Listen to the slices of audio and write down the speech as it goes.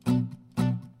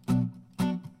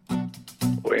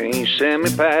When you sent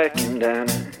me packing down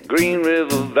in Green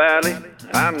River Valley,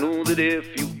 I knew that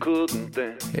if you couldn't,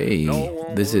 then Hey,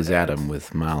 this is Adam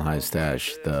with Mile High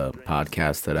Stash, the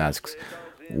podcast that asks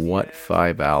what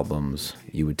 5 albums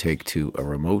you would take to a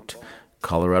remote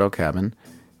Colorado cabin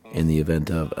in the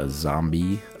event of a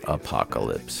zombie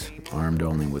apocalypse, armed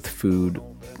only with food,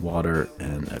 water,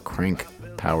 and a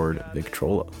crank-powered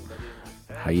Victrola.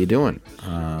 How you doing?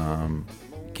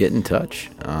 Get in touch.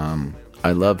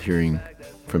 I love hearing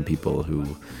from people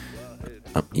who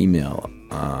email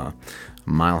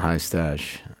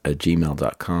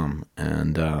milehighstash@gmail.com.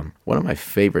 And one of my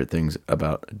favorite things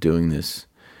about doing this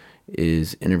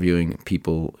is interviewing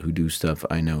people who do stuff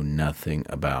I know nothing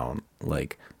about,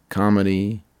 like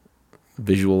comedy,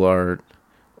 visual art,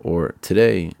 or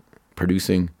today,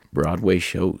 producing Broadway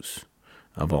shows,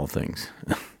 of all things.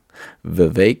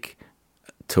 Vivek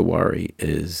Tiwary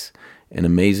is an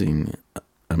amazing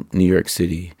New York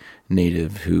City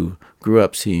native who grew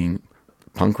up seeing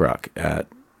punk rock at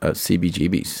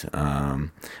CBGB's.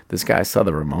 This guy saw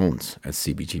the Ramones at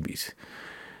CBGB's.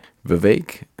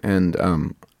 Vivek, and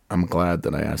I'm glad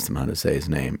that I asked him how to say his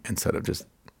name instead of just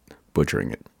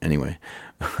butchering it. Anyway,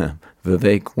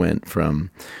 Vivek went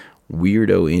from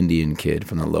weirdo Indian kid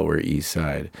from the Lower East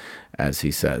Side, as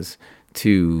he says,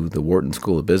 to the Wharton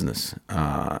School of Business,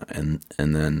 and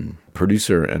then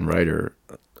producer and writer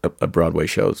of Broadway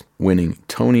shows, winning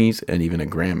Tonys and even a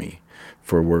Grammy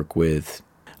for work with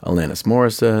Alanis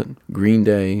Morissette, Green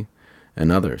Day,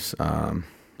 and others.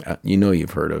 You know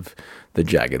you've heard of the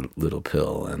Jagged Little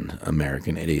Pill and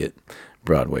American Idiot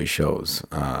Broadway shows.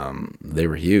 They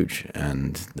were huge,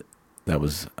 and that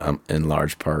was in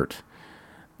large part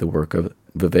the work of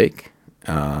Vivek.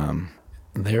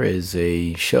 There is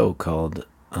a show called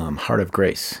Heart of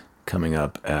Grace coming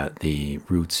up at the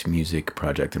Roots Music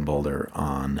Project in Boulder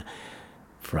on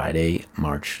Friday,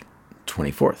 March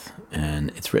 24th.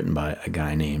 And it's written by a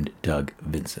guy named Doug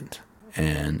Vincent.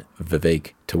 And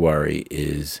Vivek Tiwary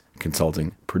is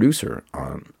consulting producer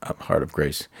on Heart of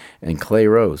Grace. And Clay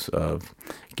Rose of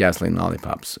Gasoline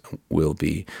Lollipops will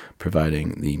be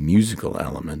providing the musical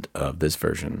element of this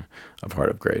version of Heart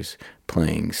of Grace,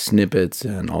 playing snippets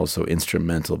and also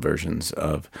instrumental versions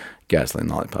of Gasoline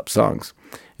Lollipop songs,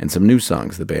 and some new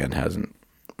songs the band hasn't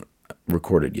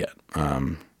recorded yet.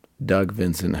 Doug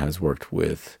Vincent has worked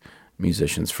with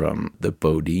musicians from the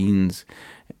Bodines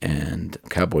and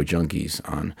Cowboy Junkies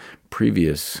on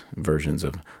previous versions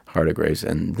of Heart of Grace,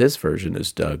 and this version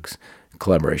is Doug's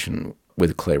collaboration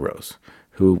with Clay Rose,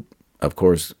 who, of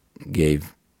course,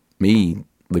 gave me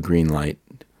the green light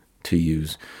to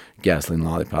use Gasoline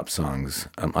Lollipop songs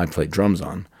I played drums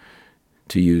on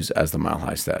to use as the Mile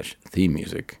High Stash theme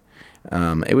music.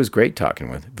 It was great talking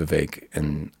with Vivek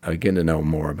and getting to know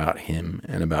more about him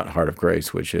and about Heart of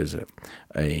Grace, which is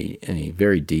a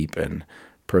very deep and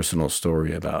personal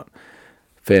story about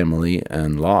family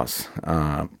and loss.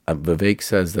 Vivek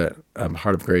says that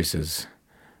Heart of Grace is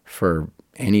for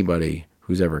anybody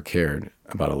who's ever cared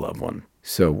about a loved one.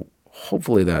 So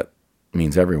hopefully that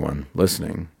means everyone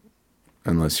listening,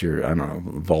 unless you're, I don't know,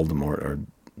 Voldemort or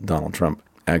Donald Trump.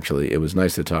 Actually, it was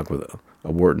nice to talk with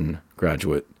a Wharton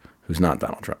graduate who's not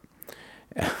Donald Trump.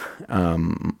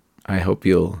 I hope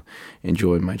you'll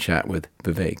enjoy my chat with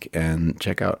Vivek, and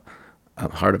check out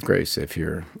Heart of Grace if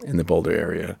you're in the Boulder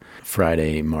area,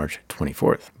 Friday, March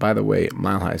 24th. By the way,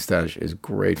 Mile High Stash is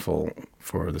grateful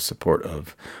for the support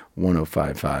of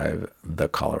 105.5 The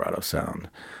Colorado Sound,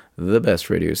 the best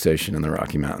radio station in the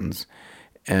Rocky Mountains.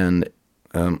 And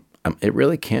it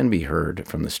really can be heard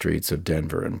from the streets of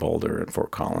Denver and Boulder and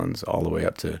Fort Collins all the way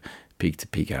up to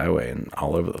Peak Highway and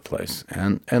all over the place,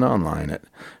 and online at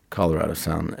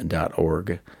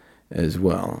coloradosound.org as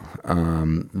well.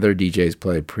 Their DJs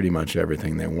play pretty much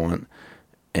everything they want,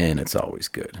 and it's always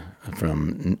good.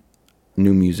 From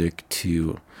new music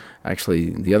to, actually,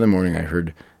 the other morning I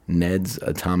heard Ned's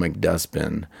Atomic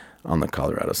Dustbin on the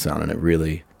Colorado Sound, and it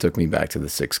really took me back to the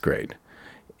 6th grade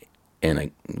in a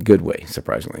good way,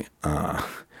 surprisingly.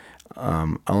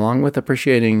 Along with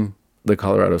appreciating the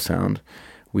Colorado Sound,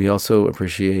 we also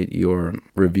appreciate your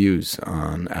reviews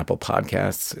on Apple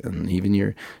Podcasts and even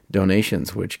your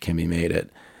donations, which can be made at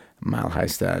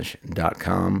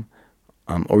milehighstash.com,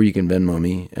 or you can Venmo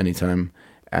me anytime,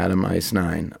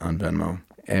 AdamIce9 on Venmo.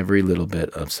 Every little bit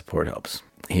of support helps.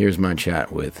 Here's my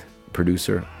chat with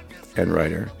producer and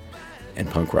writer and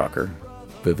punk rocker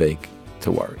Vivek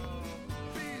Tiwary.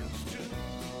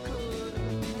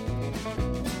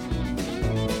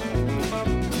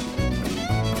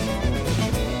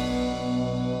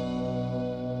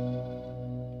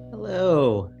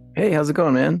 Hello. Hey, how's it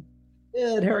going, man?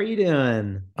 Good. How are you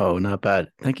doing? Oh, not bad.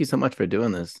 Thank you so much for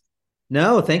doing this.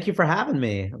 No, thank you for having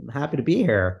me. I'm happy to be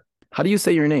here. How do you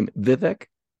say your name? Vivek?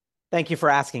 Thank you for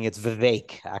asking. It's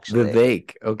Vivek, actually.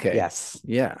 Vivek. Okay. Yes.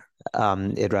 Yeah.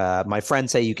 It my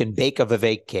friends say you can bake a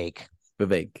Vivek cake.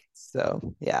 Vivek.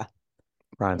 So yeah,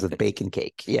 rhymes with bacon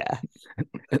cake. Yeah.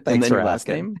 And Thanks then for your last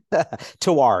asking. name?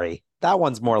 Tiwary. That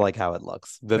one's more Okay. like how it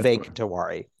looks. That's Vivek more.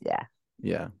 Tiwary. Yeah.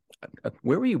 Yeah.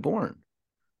 Where were you born?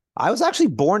 I was actually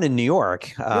born in New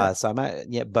York. Yeah. So I'm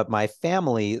at, yeah, but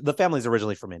the family's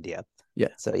originally from India. Yeah.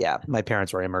 So yeah, my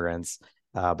parents were immigrants,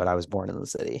 but I was born in the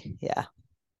city. Yeah.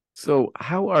 So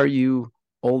how are you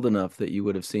old enough that you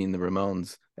would have seen the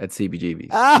Ramones at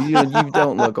CBGB's? You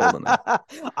don't look old enough.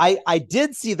 I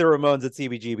did see the Ramones at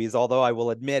CBGB's, although I will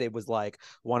admit it was like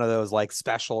one of those like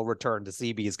special return to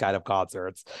CB's kind of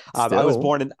concerts. I was Still.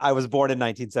 born in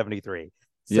 1973.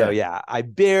 So Yeah. yeah, I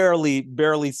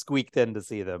barely squeaked in to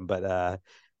see them, but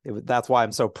that's why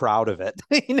I'm so proud of it.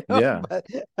 Yeah.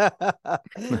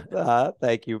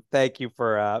 Thank you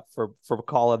for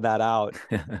calling that out.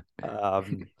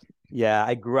 Um, yeah,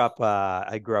 I grew up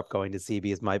going to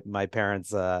CB's. My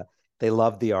parents they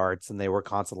loved the arts and they were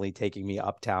constantly taking me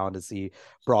uptown to see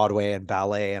Broadway and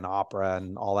ballet and opera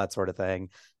and all that sort of thing.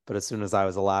 But as soon as I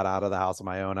was allowed out of the house on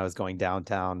my own, I was going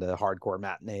downtown to hardcore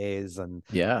matinees and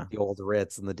Yeah. the old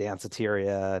Ritz and the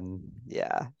Danceteria and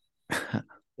yeah.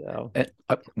 So And,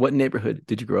 what neighborhood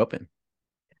did you grow up in?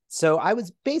 so I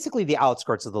was basically the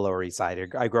outskirts of the Lower East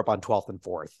Side. I grew up on 12th and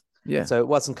 4th. Yeah. So it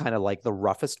wasn't kind of like the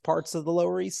roughest parts of the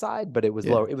Lower East Side, but it was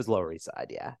Yeah. it was Lower East Side,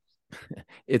 yeah.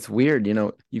 It's weird,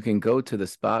 you can go to the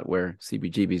spot where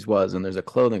CBGB's was, and there's a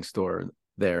clothing store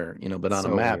there, but on a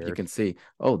So map you weird. can see,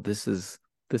 oh, this is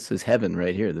heaven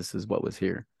right here. This is what was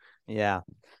here. Yeah.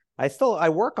 I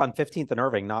work on 15th and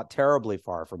Irving, not terribly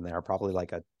far from there, probably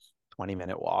like a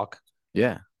 20-minute walk.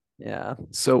 Yeah. Yeah.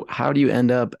 So how do you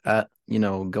end up at,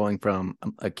 going from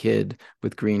a kid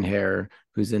with green hair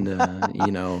who's into,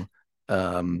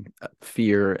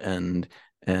 fear and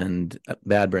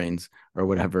bad brains or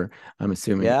whatever, I'm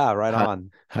assuming. Yeah, right how,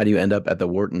 on. how do you end up at the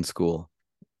Wharton School?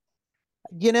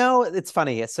 It's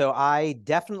funny. So I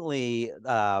definitely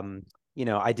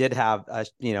I did have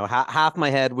half my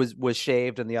head was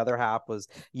shaved and the other half was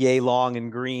yay long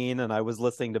and green and I was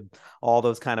listening to all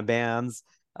those kind of bands.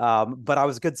 But I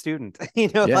was a good student.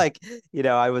 Yeah.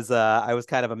 I was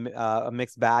kind of a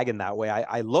mixed bag in that way.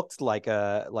 I looked like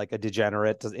a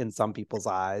degenerate in some people's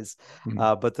eyes.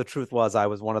 Mhm. But the truth was I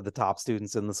was one of the top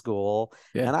students in the school.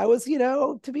 Yeah. And I was,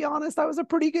 to be honest, I was a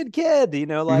pretty good kid.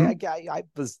 Mhm. I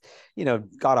was,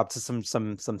 got up to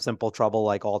some simple trouble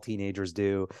like all teenagers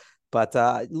do. But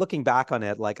looking back on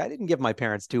it, like I didn't give my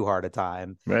parents too hard a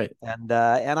time. Right. And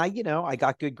I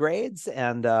got good grades.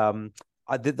 And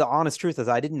the honest truth is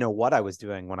I didn't know what I was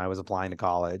doing when I was applying to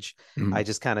college. I Mhm.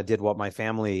 just kind of did what my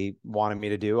family wanted me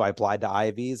to do. I applied to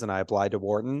Ivy's and I applied to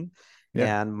Wharton.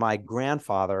 Yeah. And my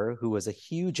grandfather, who was a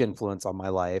huge influence on my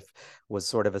life, was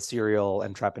sort of a serial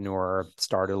entrepreneur,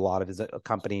 started a lot of his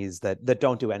companies that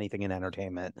don't do anything in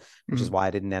entertainment, which is Mhm. why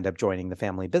I didn't end up joining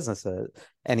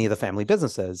any of the family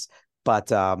businesses.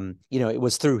 But it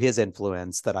was through his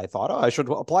influence that I thought, oh, I should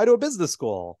apply to a business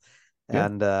school. Yeah.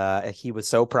 And he was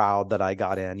so proud that I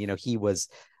got in. He was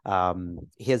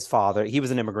his father, he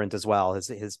was an immigrant as well.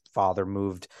 His father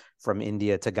moved from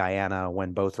India to Guyana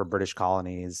when both were British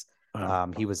colonies.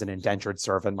 Wow. He was an indentured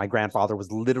servant. My grandfather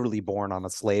was literally born on a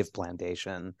slave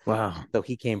plantation. Wow. So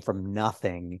he came from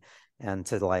nothing and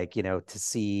to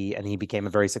see, and he became a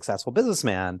very successful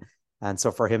businessman. And so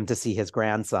for him to see his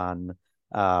grandson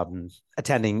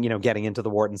attending, getting into the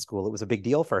Wharton School, it was a big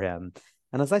deal for him.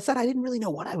 And as I said, I didn't really know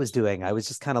what I was doing. I was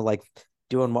just kind of like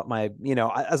doing what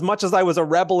as much as I was a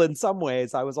rebel in some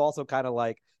ways, I was also kind of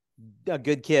like a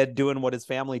good kid doing what his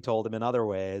family told him in other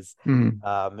ways. Mhm.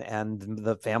 And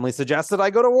the family suggested I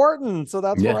go to Wharton. So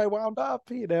that's where Yeah. I wound up,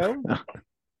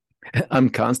 I'm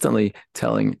constantly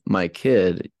telling my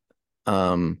kid,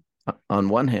 on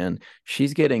one hand,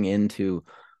 she's getting into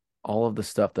all of the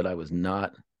stuff that I was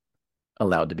not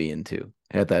allowed to be into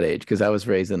at that age because I was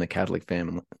raised in a Catholic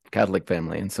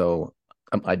family, and so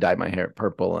I dyed my hair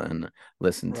purple and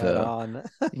listened Right to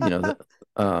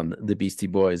on. the Beastie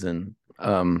Boys, and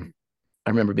I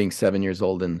remember being 7 years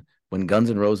old, and when Guns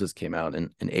N' Roses came out in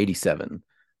 '87,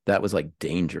 that was like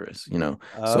dangerous, so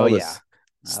Oh all yeah. this That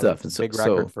was stuff, a and big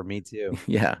so record for me too.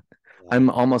 yeah, Yeah. I'm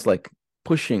almost like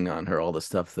pushing on her all the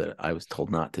stuff that I was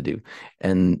told not to do.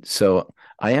 And so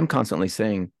I am constantly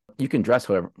saying, you can dress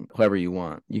however you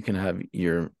want. You can have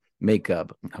your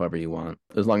makeup however you want,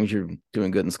 as long as you're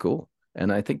doing good in school.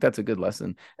 And I think that's a good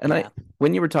lesson. And Yeah.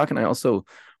 when you were talking, I also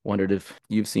wondered if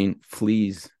you've seen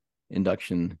Flea's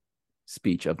induction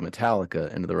speech of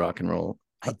Metallica into the Rock and Roll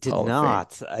I did Hall of Fame.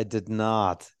 not. I did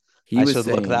not. He was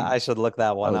saying, I should look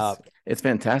that one up. It's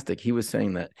fantastic. He was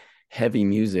saying that heavy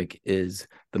music is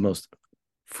the most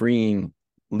freeing,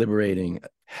 liberating,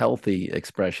 healthy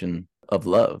expression of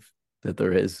love that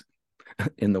there is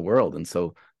in the world. And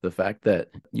so the fact that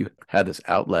you had this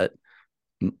outlet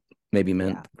maybe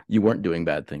meant you weren't doing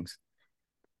bad things.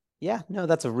 Yeah, no,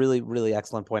 that's a really, really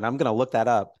excellent point. I'm going to look that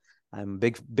up. I'm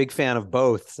a big fan of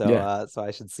both. So, so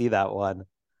I should see that one.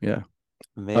 Yeah.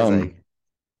 Amazing.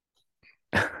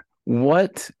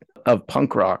 What of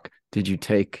punk rock did you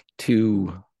take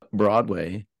to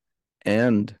Broadway,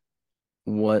 and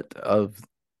what of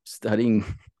studying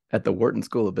at the Wharton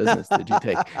School of Business did you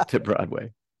take to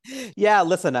Broadway? Yeah,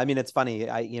 listen, I mean, it's funny.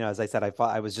 As I said,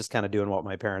 I was just kind of doing what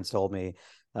my parents told me,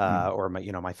 or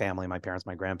my family, my parents,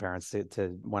 my grandparents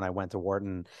to when I went to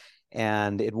Wharton,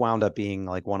 and it wound up being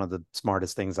like one of the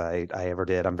smartest things I ever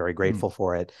did. I'm very grateful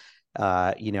for it.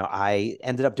 I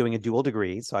ended up doing a dual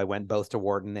degree, so I went both to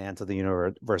Wharton and to the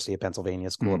University of Pennsylvania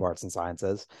School of Arts and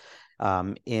Sciences. At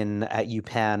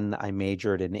UPenn, I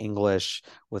majored in English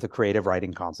with a creative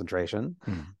writing concentration.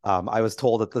 I was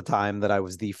told at the time that I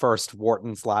was the first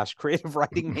Wharton/creative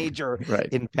writing major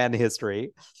in Penn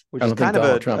history, which is kind of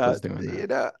Donald Trump was doing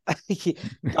that.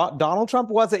 Donald Trump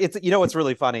was. It's it's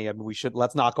really funny. I mean,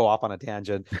 let's not go off on a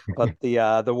tangent, but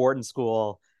the Wharton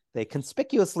School, they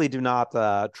conspicuously do not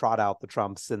trot out the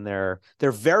Trumps in their.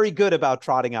 They're very good about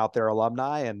trotting out their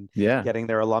alumni and getting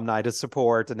their alumni to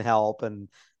support and help and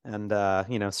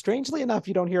strangely enough,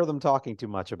 you don't hear them talking too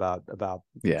much about about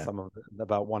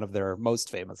one of their most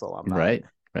famous alumni.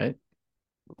 Right.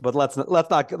 But let's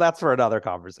not. That's for another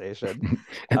conversation.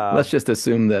 Let's just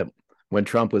assume that when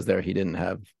Trump was there, he didn't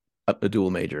have a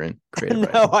dual major in creative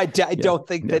writing. No, I don't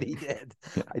think that he did.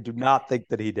 I do not think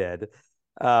that he did.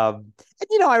 And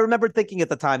I remember thinking at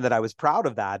the time that I was proud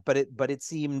of that, but it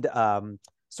seemed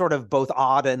sort of both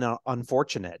odd and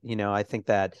unfortunate. I think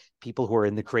that people who are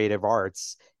in the creative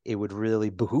arts, it would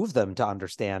really behoove them to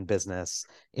understand business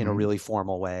in a really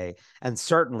formal way. And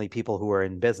certainly people who are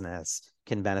in business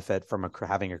can benefit from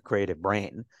having a creative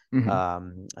brain.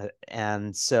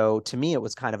 And so to me, it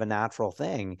was kind of a natural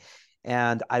thing.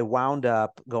 And I wound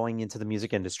up going into the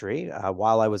music industry.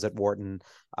 While I was at Wharton,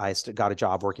 I got a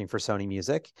job working for Sony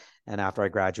Music. And after I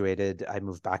graduated, I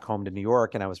moved back home to New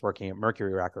York and I was working at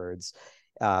Mercury Records.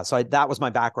 So that was my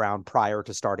background prior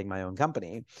to starting my own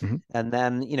company. And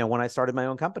then, when I started my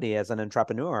own company as an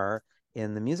entrepreneur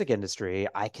in the music industry,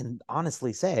 I can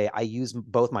honestly say I use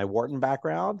both my Wharton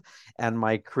background and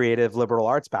my creative liberal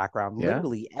arts background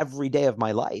literally every day of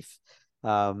my life.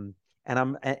 And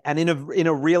in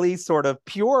a really sort of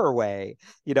pure way,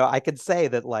 I could say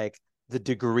that like the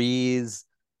degrees,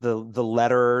 the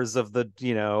letters of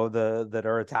that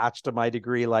are attached to my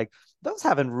degree, like those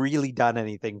haven't really done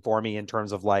anything for me in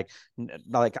terms of like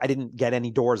I didn't get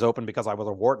any doors open because I was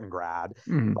a Wharton grad,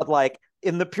 but like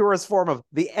in the purest form of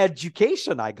the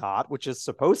education I got, which is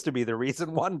supposed to be the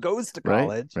reason one goes to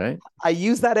college, I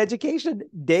use that education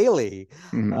daily.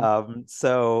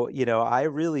 So, I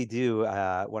really do,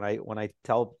 when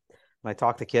I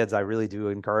talk to kids, I really do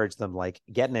encourage them, like,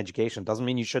 get an education. Doesn't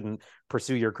mean you shouldn't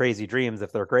pursue your crazy dreams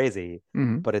if they're crazy,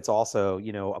 but it's also,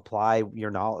 apply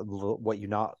your knowledge,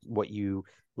 what you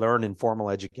learn in formal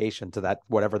education to that,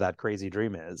 whatever that crazy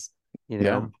dream is,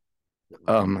 And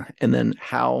then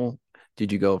how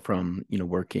did you go from,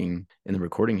 working in the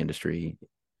recording industry,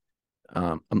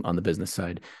 on the business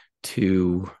side,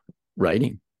 to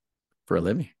writing for a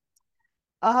living?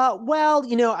 Well,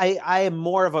 I am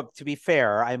more of to be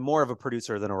fair, I'm more of a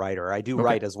producer than a writer. I do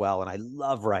write as well, and I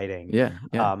love writing.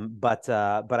 But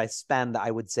I spend, I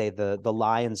would say, the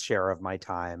lion's share of my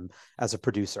time as a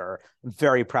producer. I'm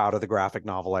very proud of the graphic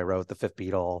novel I wrote, The Fifth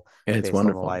Beatle, it's based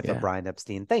wonderful. on the life of Brian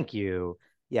Epstein. Thank you.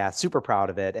 Yeah, super proud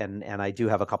of it, and I do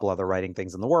have a couple other writing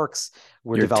things in the works.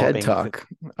 We're Your developing TED Talk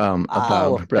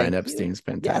about Brian Epstein's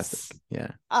fantastic. Yes.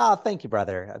 Thank you,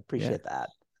 brother. I appreciate that.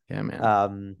 Yeah,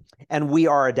 man. And we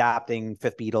are adapting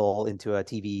Fifth Beatle into a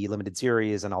TV limited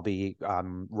series, and I'll be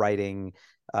writing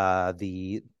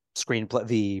the screenplay,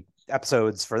 the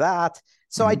episodes for that.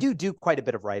 So I do quite a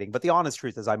bit of writing, but the honest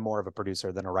truth is I'm more of a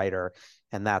producer than a writer,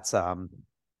 and that's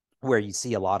where you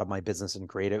see a lot of my business and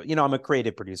creative. I'm a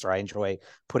creative producer. I enjoy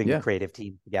putting the creative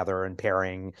team together and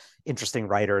pairing interesting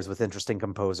writers with interesting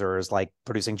composers, like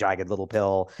producing Jagged Little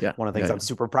Pill. One of the things I'm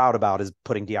super proud about is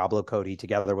putting Diablo Cody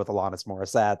together with Alanis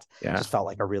Morissette. Just felt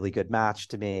like a really good match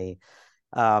to me.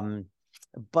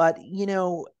 But,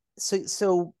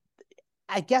 so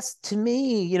I guess to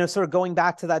me, sort of going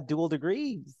back to that dual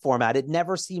degree format, it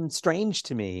never seemed strange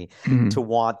to me to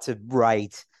want to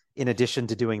write in addition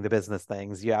to doing the business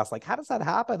things. You asked, like, how does that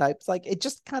happen? It's like, it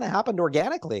just kind of happened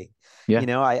organically. Yeah.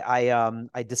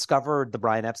 I discovered the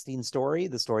Brian Epstein story,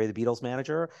 the story of the Beatles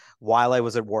manager, while I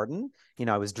was at Wharton.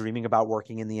 I was dreaming about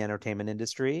working in the entertainment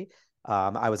industry.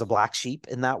 I was a black sheep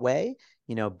in that way,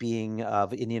 being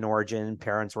of Indian origin,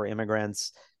 parents were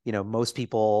immigrants. Most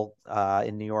people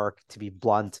in New York, to be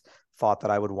blunt, thought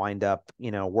that I would wind up,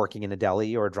 working in a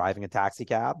deli or driving a taxi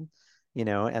cab,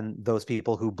 and those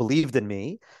people who believed in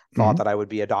me thought that I would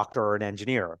be a doctor or an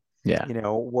engineer. Yeah.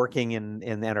 Working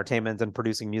in entertainment and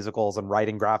producing musicals and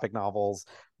writing graphic novels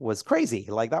was crazy.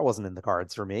 Like, that wasn't in the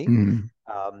cards for me.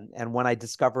 And when I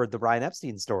discovered the Brian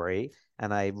Epstein story,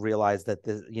 and I realized that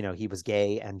he was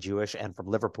gay and Jewish and from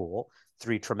Liverpool,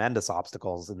 3 tremendous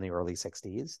obstacles in the early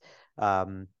 60s.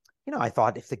 I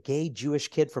thought, if the gay Jewish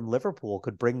kid from Liverpool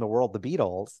could bring the world the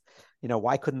Beatles,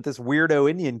 why couldn't this weirdo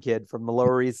Indian kid from the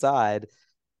Lower East Side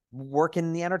work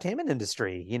in the entertainment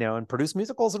industry, and produce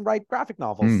musicals and write graphic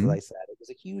novels? As I said, it was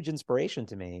a huge inspiration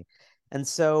to me. And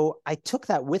so I took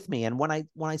that with me. And when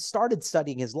I started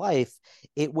studying his life,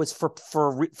 it was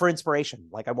for inspiration.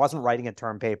 Like, I wasn't writing a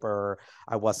term paper.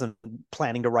 I wasn't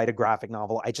planning to write a graphic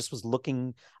novel. I just was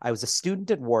looking. I was a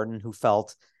student at Wharton who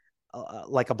felt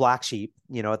like a black sheep.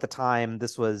 At the time,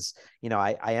 this was,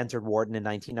 I entered Wharton in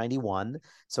 1991.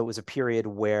 So it was a period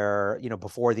where,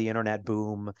 before the internet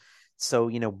boom. So,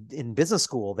 in business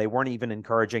school, they weren't even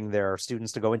encouraging their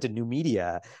students to go into new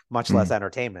media, much less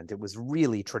entertainment. It was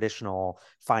really traditional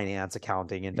finance,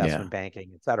 accounting, investment banking,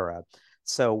 et cetera.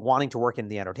 So wanting to work in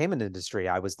the entertainment industry,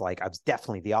 I was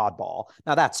definitely the oddball.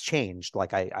 Now that's changed.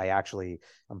 Like, I actually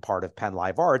am part of Penn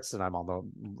Live Arts, and I'm on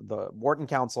the Wharton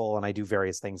Council, and I do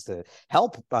various things to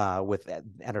help with the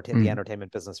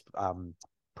entertainment business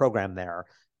program there.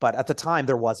 But at the time,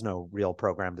 there was no real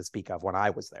program to speak of when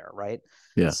I was there, right?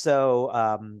 Yeah. So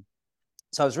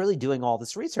I was really doing all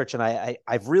this research, and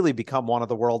I've really become one of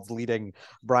the world's leading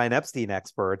Brian Epstein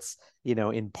experts,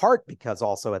 in part because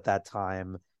also at that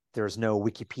time, there's no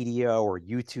Wikipedia or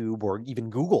YouTube or even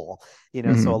Google,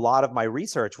 so a lot of my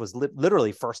research was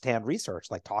literally firsthand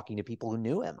research, like talking to people who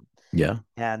knew him. Yeah.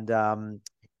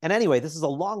 And anyway, this is a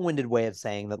long-winded way of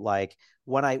saying that, like,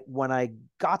 when I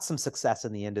got some success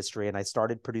in the industry and I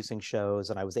started producing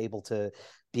shows and I was able to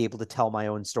tell my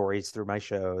own stories through my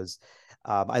shows,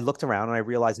 I looked around and I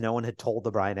realized no one had told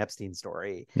the Brian Epstein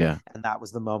story. Yeah. And that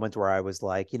was the moment where I was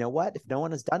like, you know what? If no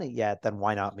one has done it yet, then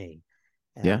why not me?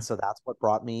 And so that's what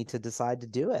brought me to decide to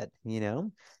do it,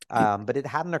 but it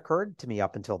hadn't occurred to me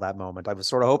up until that moment. I was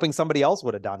sort of hoping somebody else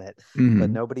would have done it, but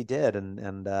nobody did.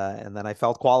 And then I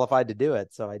felt qualified to do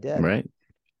it. So I did. Right.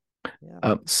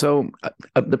 Yeah. So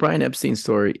the Brian Epstein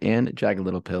story and Jagged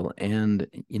Little Pill and,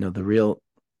 the real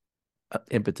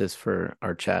impetus for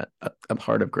our chat, a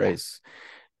Heart of Grace,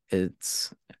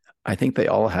 I think they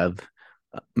all have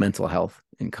mental health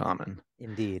in common.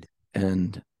 Indeed.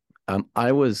 And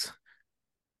I was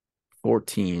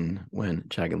 14 when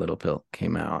Jagged Little Pill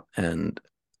came out, and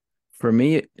for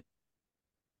me it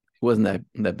wasn't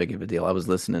that big of a deal. I was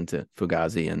listening to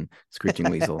Fugazi and Screeching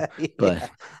Weasel,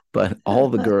 but all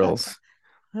the girls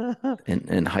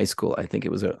in high school, I think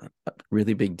it was a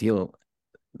really big deal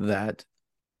that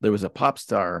there was a pop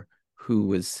star who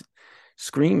was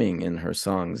screaming in her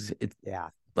songs.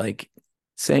 Like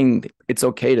saying it's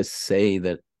okay to say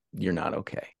that you're not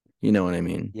okay. You know what I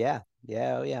mean? Yeah.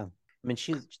 I mean,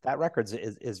 that record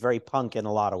is very punk in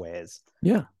a lot of ways.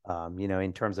 Yeah.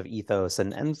 In terms of ethos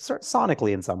and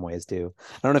sonically in some ways too.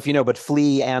 I don't know if you know, but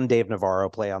Flea and Dave Navarro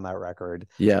play on that record.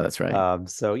 Yeah, that's right.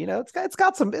 So it's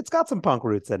got some punk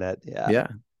roots in it. Yeah. Yeah.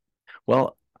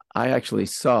 Well, I actually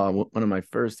saw one of my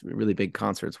first really big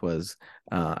concerts was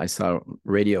I saw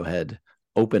Radiohead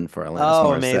open for Alanis Morissette.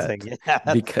 Oh, amazing!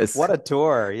 Yeah, because what a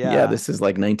tour! Yeah, this is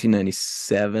like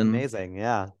 1997. Amazing,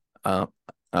 yeah.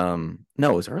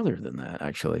 No, it was earlier than that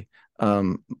actually.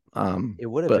 It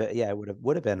would have been, it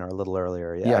would have been a little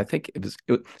earlier. Yeah, I think it was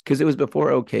because it was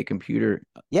before OK Computer.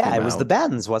 Yeah, it was the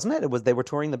Bends, wasn't it? They were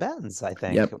touring the Bends, I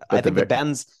think. Yep, I think the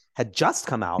Bends had just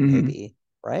come out, maybe,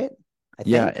 right? I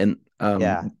think. Yeah, and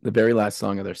the very last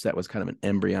song of their set was kind of an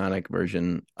embryonic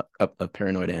version of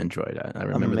Paranoid Android. I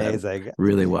remember that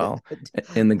really well.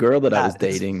 And the girl that I was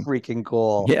dating, freaking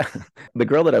cool. Yeah, the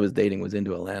girl that I was dating was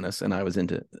into Alanis, and I was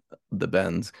into the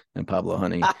Bends and Pablo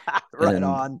Honey. Right and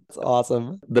on, it's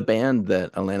awesome. The band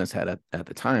that Alanis had at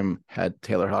the time had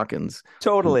Taylor Hawkins,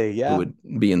 totally, who would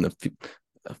be in the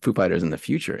Foo Fighters in the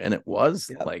future, and it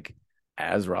was like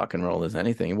as rock and roll as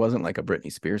anything. It wasn't like a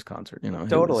Britney Spears concert,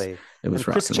 Totally. It was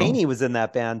Chris Chaney was in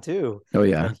that band too. Oh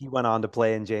yeah, and he went on to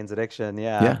play in Jane's Addiction.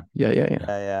 Yeah.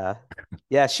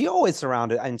 She always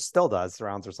surrounds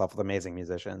herself with amazing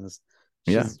musicians.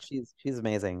 Yeah. She's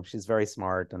amazing. She's very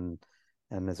smart and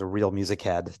is a real music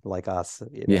head like us,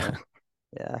 you Yeah.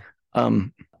 know. Yeah.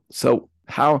 So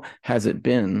how has it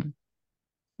been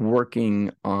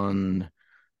working on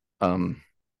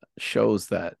shows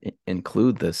that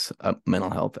include this mental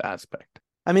health aspect?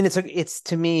 I mean, it's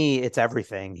to me, it's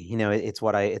everything. You know, it's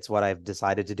what I've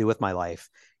decided to do with my life.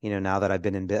 You know, now that I've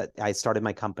been I started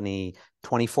my company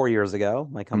 24 years ago.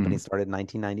 My company Mhm. started in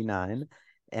 1999.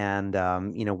 And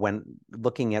you know, when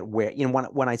looking at where, you know,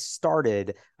 when I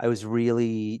started, I was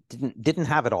really didn't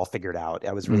have it all figured out.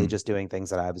 I was really Mhm. just doing things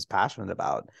that I was passionate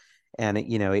about. And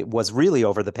you know, it was really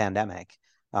over the pandemic.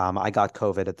 I got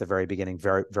COVID at the very beginning,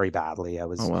 very, very badly. I Oh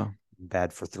was wow.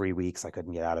 bed for 3 weeks. I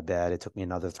couldn't get out of bed. It took me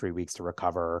another 3 weeks to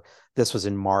recover. This was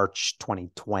in March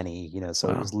 2020, you know, so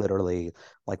it was Wow. literally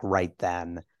like right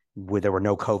then where there were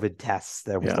no COVID tests.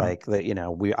 There was Yeah. like you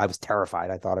know, I was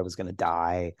terrified. I thought I was going to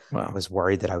die. I Wow. was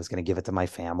worried that I was going to give it to my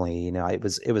family. You know, it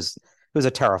was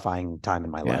a terrifying time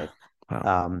in my Yeah. life.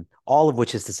 Wow. All of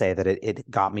which is to say that it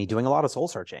got me doing a lot of soul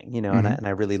searching, you know, and Hmm. I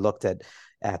really looked at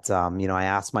you know, I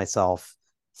asked myself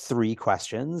three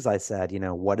questions. I said, you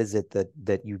know, what is it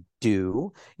that you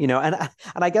do, you know, and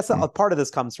I guess a part of this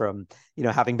comes from, you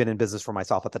know, having been in business for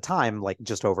myself at the time, like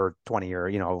just over 20 or,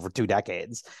 you know, over 2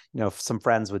 decades. You know, some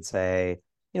friends would say,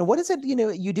 you know, what is it, you know,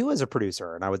 you do as a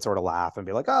producer? And I would sort of laugh and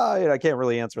be like, oh, you know, I can't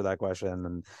really answer that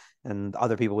question. And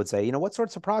other people would say, you know, what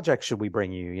sorts of projects should we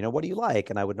bring you? You know, what do you like?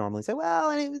 And I would normally say, well,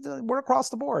 we're across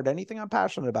the board. Anything I'm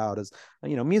passionate about is,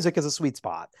 you know, music is a sweet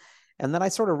spot. And then I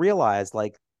sort of realized,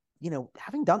 like, you know,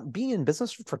 having being in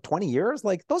business for 20 years,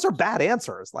 like those are bad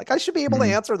answers. Like I should be able to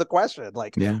Hmm. answer the question,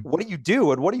 like, Yeah. what do you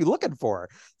do and what are you looking for?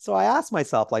 So I asked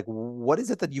myself, like, what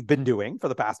is it that you've been doing for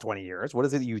the past 20 years? What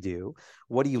is it that you do?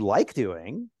 What do you like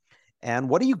doing? And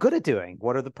what are you good at doing?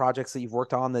 What are the projects that you've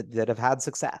worked on that have had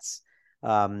success?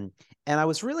 Um, and I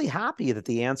was really happy that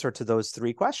the answer to those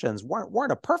three questions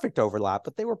weren't a perfect overlap,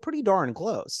 but they were pretty darn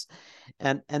close.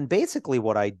 And basically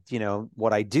what I, you know,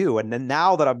 what I do, and then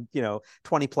now that I'm, you know,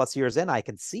 20 plus years in, I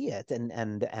can see it, and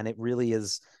it really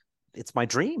is, it's my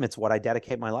dream. It's what I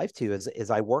dedicate my life to,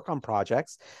 is I work on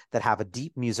projects that have a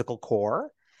deep musical core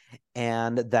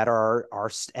and that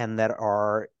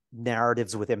are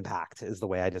narratives with impact, is the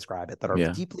way I describe it, that are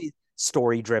Yeah. deeply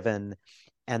story driven,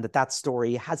 and that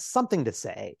story has something to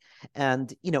say.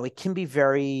 And you know, it can be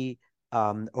very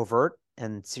overt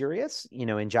and serious. You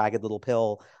know, in Jagged Little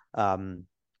Pill, um,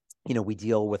 you know, we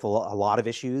deal with a lot of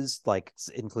issues, like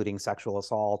including sexual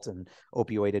assault and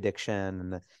opioid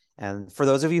addiction. And for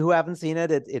those of you who haven't seen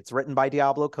it, it's written by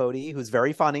Diablo Cody, who's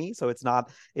very funny. So it's not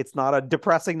a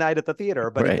depressing night at the theater,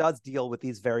 but it Right. does deal with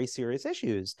these very serious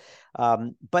issues.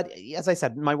 But as I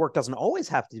said, my work doesn't always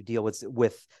have to deal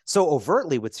with so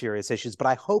overtly with serious issues. But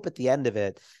I hope at the end of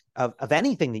it, of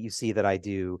anything that you see that I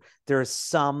do, there's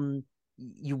some,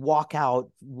 you walk out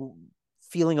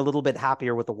feeling a little bit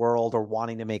happier with the world or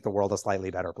wanting to make the world a slightly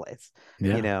better place, you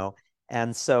Yeah. know?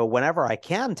 And so whenever I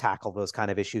can tackle those kind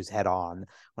of issues head on,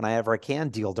 whenever I can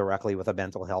deal directly with a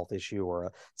mental health issue or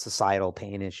a societal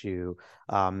pain issue,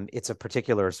 it's a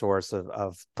particular source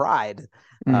of pride.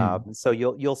 Mm. So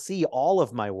you'll see all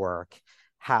of my work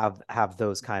have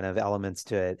those kind of elements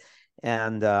to it.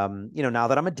 And you know, now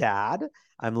that I'm a dad,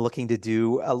 I'm looking to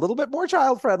do a little bit more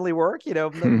child-friendly work. You know,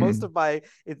 most of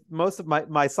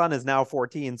my son is now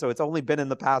 14, so it's only been in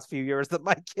the past few years that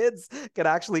my kids can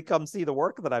actually come see the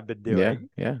work that I've been Yeah. doing.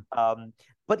 Yeah.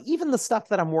 But even the stuff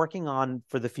that I'm working on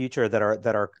for the future that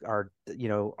are you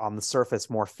know, on the surface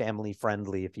more family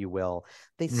friendly, if you will,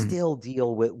 they Mm. still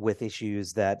deal with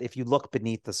issues that, if you look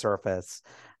beneath the surface,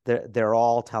 they're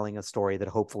all telling a story that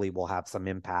hopefully will have some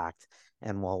impact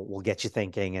and will get you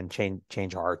thinking and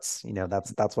change hearts. You know,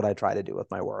 that's what I try to do with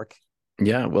my work.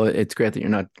 Yeah. Well, it's great that you're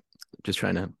not just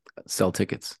trying to sell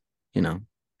tickets, you know.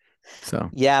 So.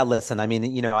 Yeah, listen, I mean,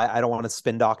 you know, I don't want to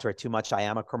spin doctor it too much. I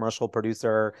am a commercial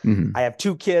producer. Mhm. I have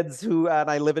two kids and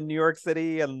I live in New York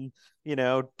City, and, you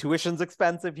know, tuition's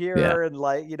expensive Yeah. here. And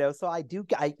like, you know, so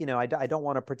you know, I don't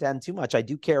want to pretend too much. I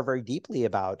do care very deeply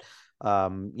about,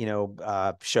 you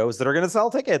know, shows that are going to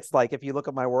sell tickets. Like if you look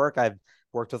at my work, I've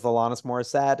worked with Alanis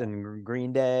Morissette and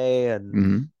Green Day, and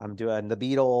Hmm. I'm doing the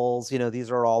Beatles. You know, these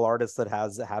are all artists that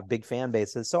have big fan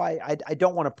bases. So I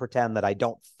don't want to pretend that I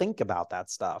don't think about that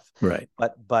stuff. Right.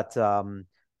 But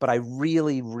I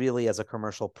really, really, as a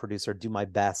commercial producer, do my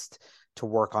best to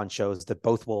work on shows that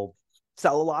both will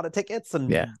sell a lot of tickets and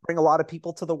Yeah. bring a lot of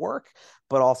people to the work,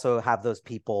 but also have those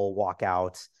people walk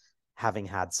out having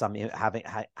had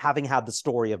having had the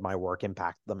story of my work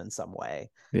impact them in some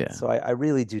way. Yeah. So I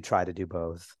really do try to do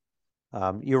both.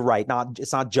 You're right.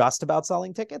 It's not just about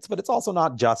selling tickets, but it's also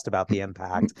not just about the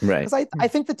impact. Right. Because I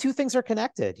think the two things are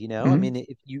connected. You know, I Hmm. mean,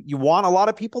 if you want a lot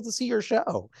of people to see your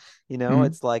show, you know, Hmm.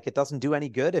 it's like it doesn't do any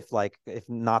good if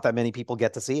not that many people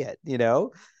get to see it. You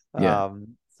know, Yeah.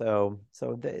 so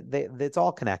they it's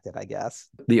all connected, I guess.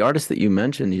 The artists that you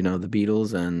mentioned, the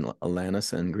Beatles and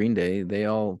Alanis and Green Day, they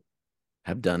all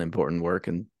have done important work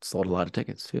and sold a lot of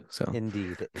tickets too. So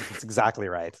Indeed, it's exactly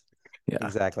right. yeah.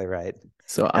 Exactly right.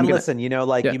 So I'm And gonna listen, you know,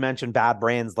 like yeah, you mentioned Bad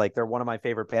Brains, like they're one of my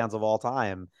favorite bands of all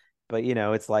time. But you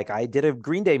know, it's like I did a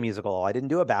Green Day musical. I didn't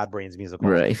do a Bad Brains musical.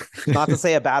 right. It's not to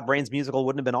say a Bad Brains musical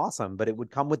wouldn't have been awesome, but it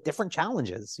would come with different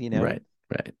challenges, you know? Right.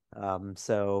 Right.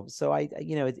 So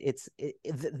you know,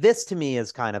 this to me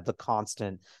is kind of the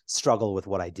constant struggle with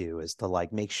what I do is to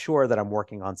like make sure that I'm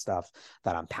working on stuff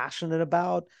that I'm passionate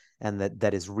about and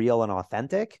that is real and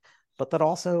authentic, but that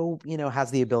also, you know,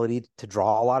 has the ability to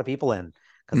draw a lot of people in.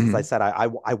 Because as I Hmm. said,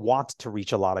 I want to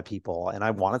reach a lot of people and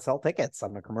I want to sell tickets.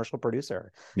 I'm a commercial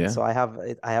producer. Yeah. So I have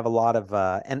a lot of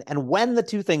and when the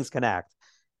two things connect,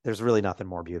 there's really nothing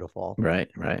more beautiful. Right.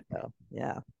 Right. So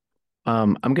yeah.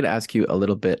 I'm gonna ask you a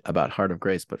little bit about Heart of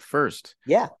Grace, but first,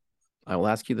 Yeah. I will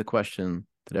ask you the question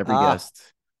that every Ah,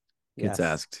 guest gets yes.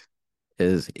 asked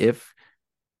is if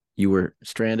you were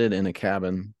stranded in a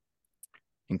cabin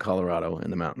in Colorado in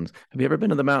the mountains. Have you ever been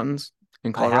to the mountains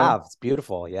in I Colorado? have. It's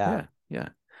beautiful. Yeah. Yeah, yeah.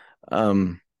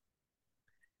 Um,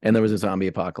 and there was a zombie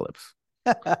apocalypse.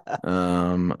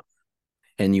 Um,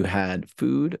 and you had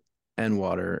food and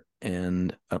water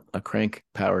and a crank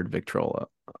powered Victrola.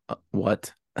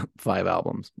 What 5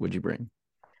 albums would you bring?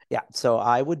 Yeah. So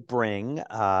I would bring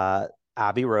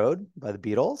Abbey Road by the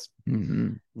Beatles.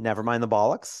 Hmm. Never mind the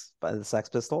bollocks by the Sex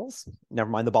Pistols. Never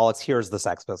mind the bollocks. Here's the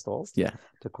Sex Pistols, Yeah.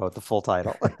 to quote the full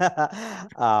title.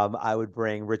 I would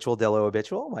bring Ritual Dillo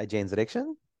Habitual by Jane's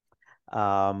Addiction.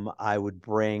 I would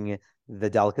bring The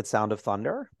Delicate Sound of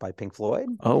Thunder by Pink Floyd,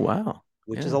 Oh, wow.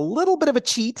 which is Yeah. a little bit of a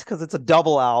cheat because it's a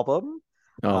double album.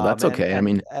 Oh, that's okay. I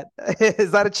mean, And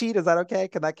is that a cheat? Is that okay?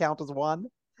 Can that count as one?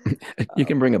 you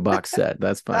can bring a box set.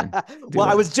 That's fine. Do Well,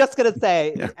 I that. was just gonna Yeah.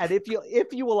 say, and if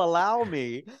you will allow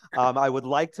me, I would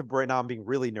like to bring. Now I'm being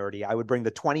really nerdy. I would bring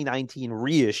the 2019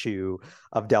 reissue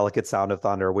of Delicate Sound of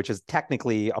Thunder, which is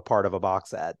technically a part of a box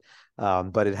set,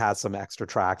 but it has some extra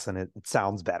tracks and it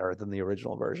sounds better than the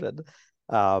original version.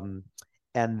 Um,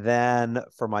 and then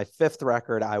for my fifth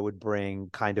record, I would bring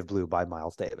Kind of Blue by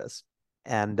Miles Davis.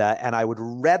 And I would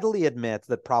readily admit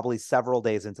that probably several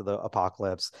days into the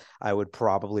apocalypse, I would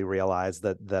probably realize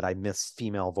that I miss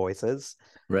female voices.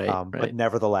 Right. But Right.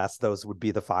 nevertheless, those would be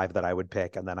the five that I would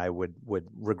pick, and then I would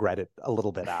regret it a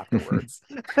little bit afterwards.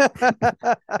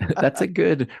 That's a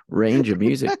good range of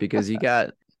music because you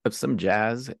got some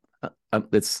jazz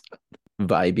that's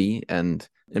vibey and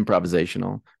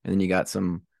improvisational, and then you got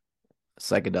some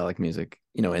psychedelic music,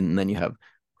 and then you have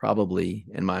probably,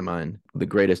 in my mind, the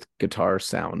greatest guitar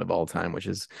sound of all time, which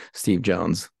is Steve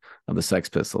Jones of the Sex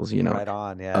Pistols, Right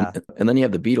on, yeah. and then you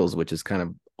have the Beatles, which is kind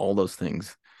of all those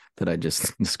things that I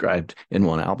just described in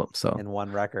one album. So In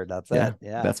one record, that's yeah, it.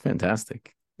 Yeah, that's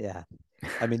fantastic. yeah.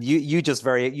 I mean, you just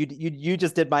you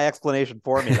just did my explanation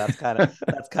for me. That's kind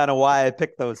of why I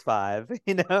picked those five.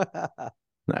 You know.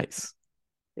 Nice.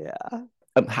 Yeah.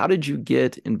 How did you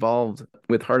get involved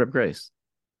with Heart of Grace?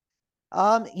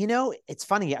 You know, it's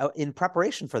funny. In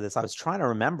preparation for this, I was trying to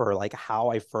remember like how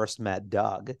I first met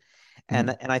Doug.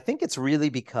 Mhm. And I think it's really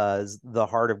because the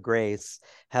Heart of Grace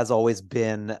has always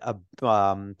been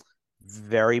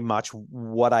very much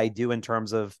what I do in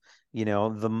terms of, you know,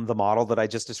 the model that I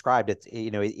just described.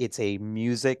 It's a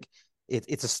music,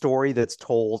 it's a story that's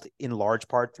told in large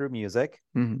part through music,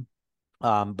 Mhm.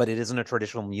 but it isn't a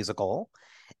traditional musical,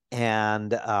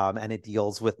 and it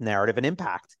deals with narrative and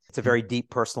impact. It's a very deep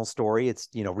personal story. It's,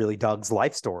 you know, really Doug's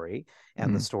life story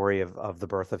and the Mhm. story of the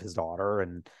birth of his daughter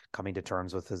and coming to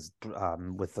terms with his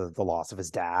with the loss of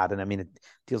his dad. And I mean, it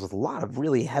deals with a lot of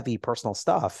really heavy personal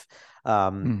stuff.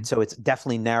 Mhm. So it's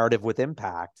definitely narrative with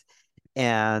impact.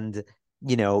 And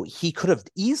you know, he could have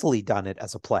easily done it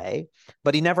as a play,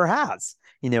 but he never has.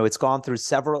 You know, it's gone through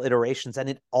several iterations and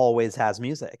it always has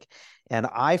music. And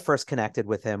I first connected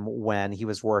with him when he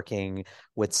was working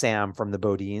with Sam from the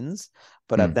Bodines,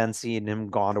 but I've Mhm. then seen him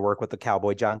gone to work with the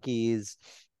Cowboy Junkies,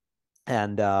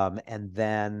 and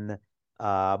then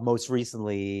most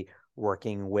recently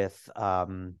working with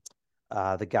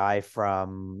the guy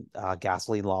from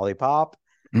Gasoline Lollipop,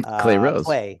 Clay Rose.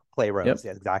 Clay Yep. Rose,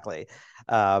 yeah, exactly.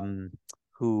 Um,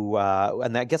 who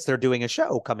and I guess they're doing a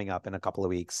show coming up in a couple of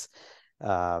weeks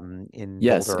in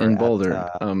Yes, Boulder in at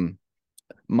Boulder.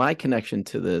 My connection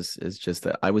to this is just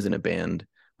that I was in a band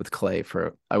with Clay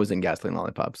I was in Gasoline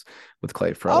Lollipops with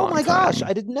Clay for a Oh long my gosh, time.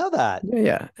 I didn't know that.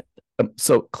 Yeah, yeah.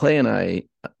 So Clay and I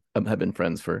have been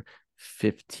friends for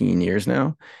 15 years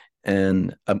now,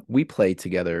 and we play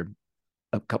together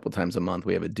a couple times a month.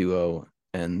 We have a duo,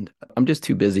 and I'm just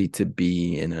too busy to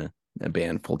be in a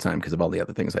band full time because of all the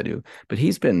other things I do. But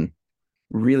he's been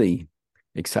really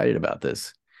excited about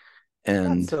this, That's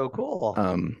and so cool.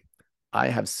 I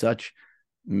have such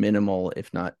minimal,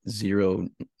 if not zero,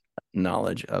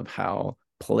 knowledge of how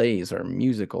plays or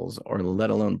musicals or let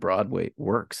alone Broadway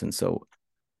works. And so,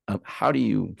 how do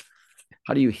you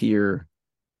hear,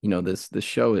 this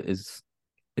show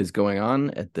is going on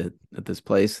at this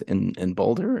place in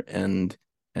Boulder, and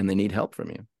they need help from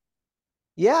you.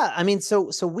 Yeah, I mean,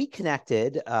 so we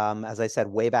connected, as I said,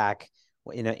 way back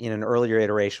in an earlier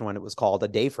iteration when it was called A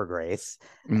Day for Grace,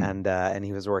 Mm, and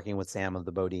he was working with Sam of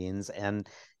the Bodines, and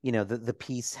the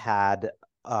piece had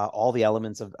all the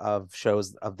elements of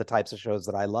shows, of the types of shows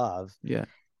that I love, yeah.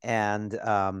 and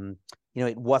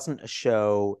it wasn't a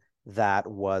show that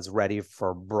was ready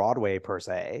for Broadway per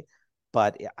se,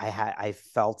 but I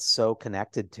felt so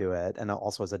connected to it, and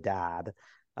also as a dad,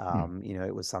 Mm,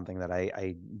 it was something that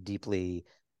I deeply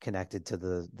connected to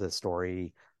the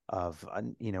story of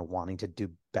wanting to do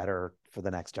better for the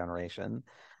next generation.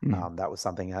 mm, That was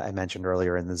something I mentioned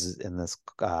earlier in this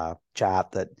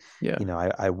chat, that yeah.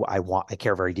 I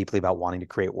care very deeply about wanting to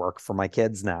create work for my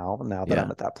kids now that I'm Yeah.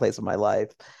 at that place in my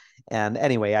life. And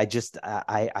anyway,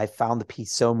 I found the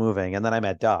piece so moving, and then I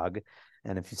met Doug.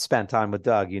 And if you spend time with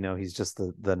Doug, he's just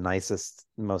the nicest,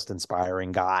 most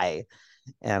inspiring guy.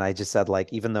 And I just said,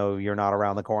 like, even though you're not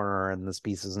around the corner and this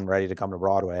piece isn't ready to come to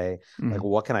Broadway, like, Mm,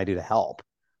 what can I do to help?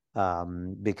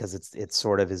 Because it's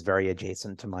sort of is very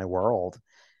adjacent to my world.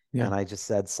 yeah. And I just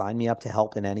said, sign me up to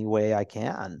help in any way I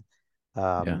can.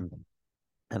 Yeah. Um,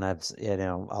 and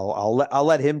I'll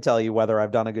let him tell you whether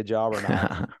I've done a good job or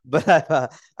not.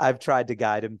 But I've tried to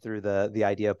guide him through the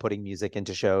idea of putting music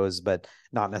into shows, but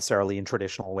not necessarily in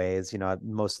traditional ways.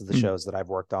 Most of the Mm, shows that I've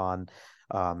worked on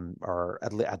are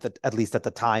at least at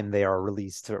the time they are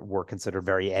released were considered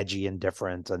very edgy and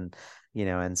different, and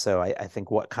so I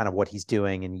think what he's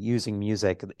doing and using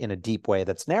music in a deep way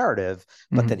that's narrative,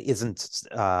 but that mm, isn't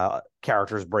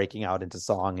characters breaking out into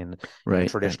song in a right. Right.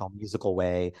 traditional musical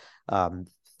way. Um,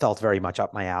 Felt very much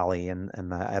up my alley, and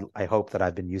I hope that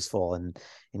I've been useful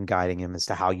in guiding him as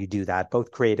to how you do that, both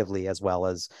creatively as well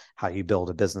as how you build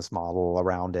a business model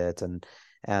around it. And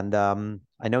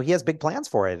I know he has big plans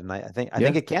for it, and I think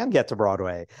Yeah. it can get to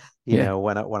Broadway. Yeah.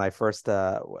 When I first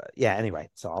yeah.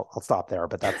 Anyway, so I'll stop there.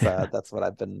 But that's what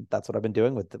I've been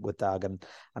doing with Doug, and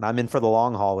I'm in for the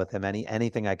long haul with him.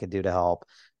 Anything I can do to help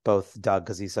both Doug,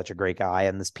 because he's such a great guy,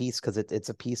 and this piece because it's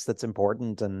a piece that's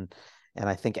important, and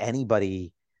I think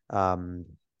um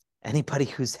anybody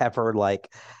who's ever like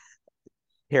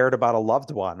cared about a loved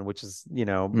one, which is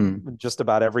Mm, just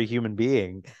about every human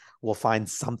being, will find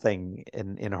something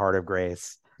in Heart of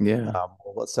Grace, yeah.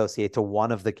 will associate to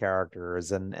one of the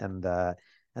characters, and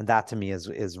that to me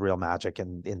is real magic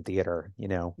in theater.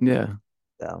 Yeah.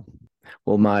 So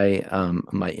Well,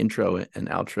 my intro and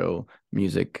outro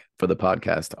music for the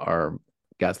podcast are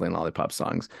Gasoline Lollipop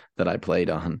songs that I played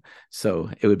on. So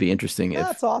it would be interesting if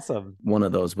that's awesome. one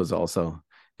of those was also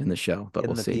in the show, but In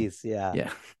we'll the see. piece, yeah.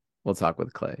 Yeah. We'll talk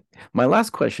with Clay. My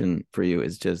last question for you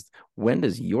is just, when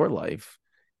does your life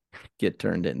get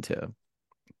turned into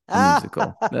a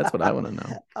musical? That's what I want to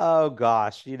know. Oh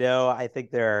gosh, I think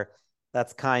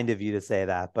that's kind of you to say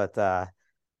that, but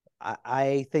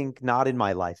I think not in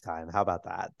my lifetime. How about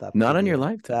that? Not in your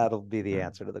lifetime. That'll be the Uh,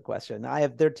 answer to the question.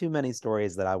 There are too many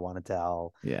stories that I want to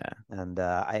tell, yeah. and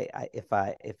if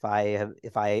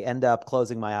I end up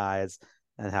closing my eyes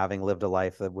and having lived a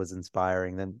life that was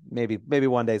inspiring, then maybe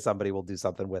one day somebody will do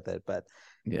something with it, but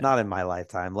Yeah. not in my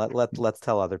lifetime. Let's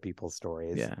tell other people's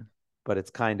stories. Yeah. But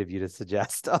it's kind of you to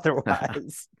suggest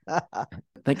otherwise.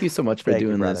 Thank you so much for Thank you,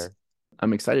 doing this. brother.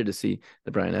 I'm excited to see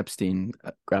the Brian Epstein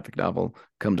graphic novel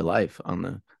come to life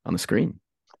on the screen.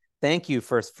 Thank you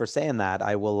for saying that.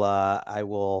 I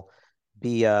will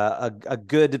be a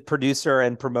good producer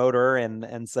and promoter,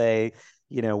 and say,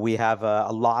 we have a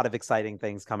lot of exciting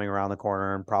things coming around the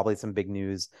corner, and probably some big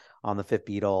news on the Fifth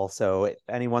Beatle. So if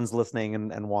anyone's listening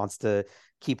and wants to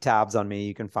keep tabs on me,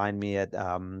 you can find me at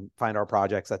find our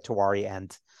projects at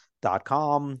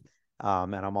tiwaryent.com.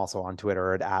 And I'm also on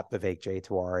Twitter at Vivek J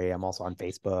Tiwary. I'm also on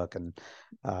Facebook, and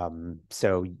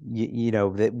so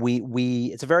that we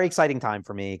it's a very exciting time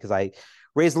for me because I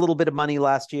raised a little bit of money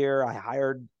last year. I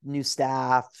hired new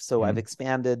staff, so I've Mm.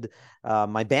 expanded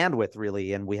my bandwidth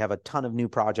really, and we have a ton of new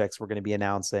projects we're going to be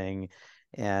announcing,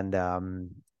 and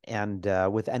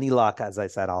with any luck, as I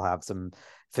said, I'll have some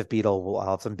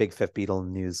big Fifth Beatle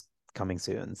news coming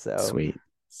soon. So Sweet.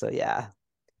 So yeah,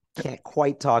 can't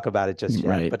quite talk about it just yet,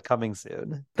 Right. but coming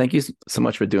soon. Thank you so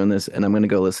much for doing this, and I'm going to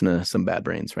go listen to some Bad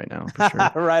Brains right now. For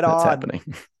sure. Right That's on. happening.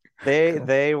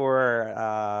 They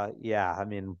were yeah, I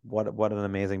mean, what an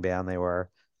amazing band they were.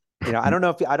 You know, I don't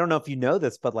know if you know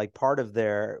this, but like part of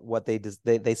what they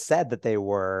said that they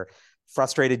were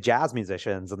frustrated jazz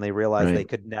musicians, and they realized they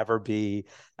could never be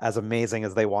as amazing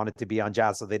as they wanted to be on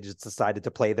jazz, so they just decided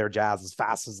to play their jazz as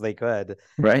fast as they could.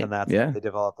 Right. And that's how they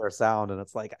developed their sound. And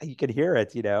it's like, you can hear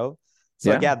it, you know.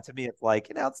 So again, to me, it's like,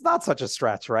 you know, it's not such a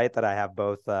stretch, right, that I have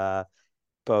both you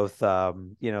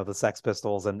know, the Sex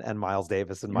Pistols and Miles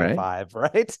Davis in my five,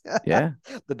 right? Yeah.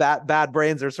 The bad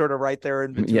brains are sort of right there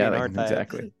in between, aren't they?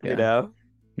 Exactly. You know?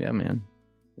 Yeah, man.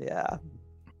 Yeah.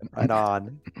 Right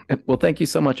on. Well, thank you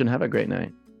so much, and have a great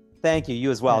night. Thank you. You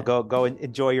as well. Go and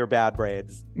enjoy your bad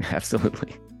braids.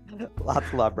 Absolutely. Lots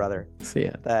of love, brother. See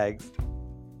ya. Thanks.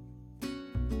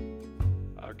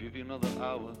 I'll give you another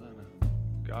hour, then I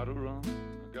gotta run.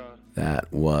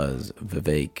 That was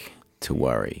Vivek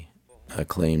Tiwary,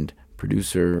 acclaimed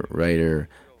producer, writer,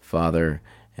 father,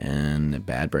 and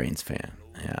Bad Brains fan.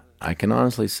 Yeah, I can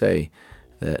honestly say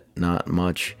that not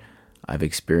much I've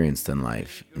experienced in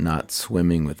life, not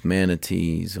swimming with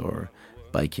manatees or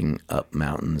biking up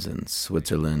mountains in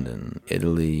Switzerland and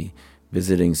Italy,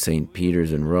 visiting St.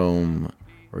 Peter's in Rome,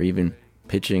 or even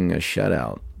pitching a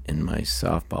shutout in my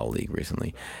softball league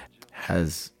recently,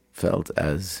 has felt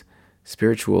as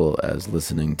spiritual as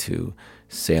listening to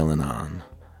Sailin' On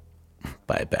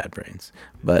by Bad Brains.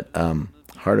 But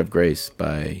Heart of Grace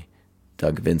by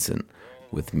Doug Vincent,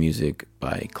 with music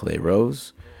by Clay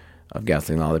Rose of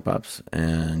Gasoline Lollipops,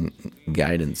 and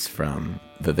guidance from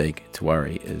Vivek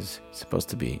Tiwary, is supposed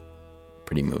to be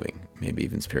pretty moving, maybe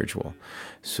even spiritual.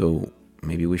 So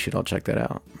maybe we should all check that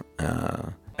out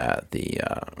at the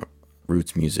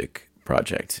Roots Music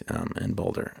Project in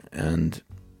Boulder, and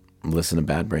listen to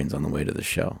Bad Brains on the way to the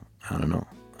show. I don't know.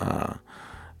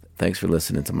 Thanks for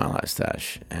listening to Mile High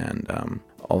Stash. And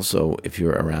also, if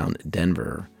you're around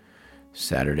Denver,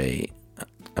 Saturday,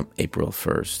 April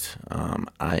 1st,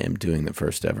 I am doing the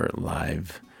first ever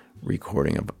live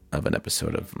recording of an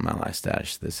episode of Mile High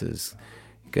Stash. This is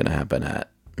going to happen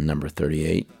at number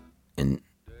 38 in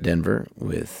Denver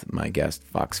with my guest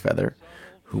Fox Feather,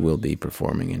 who will be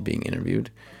performing and being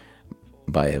interviewed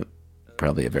by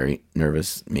probably a very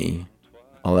nervous me.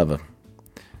 I'll have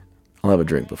a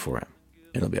drink before him.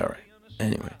 It'll be all right.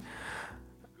 Anyway,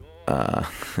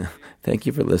 thank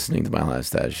you for listening to Mile High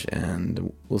Stash,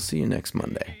 and we'll see you next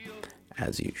Monday,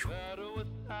 as usual.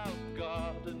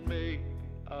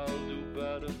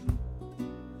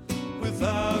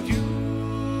 Without you,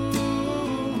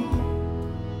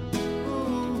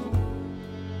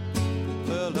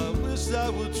 well, I wish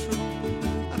that were true,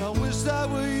 and I wish that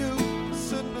were you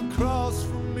sitting across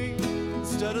from me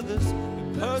instead of this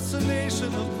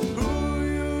impersonation of who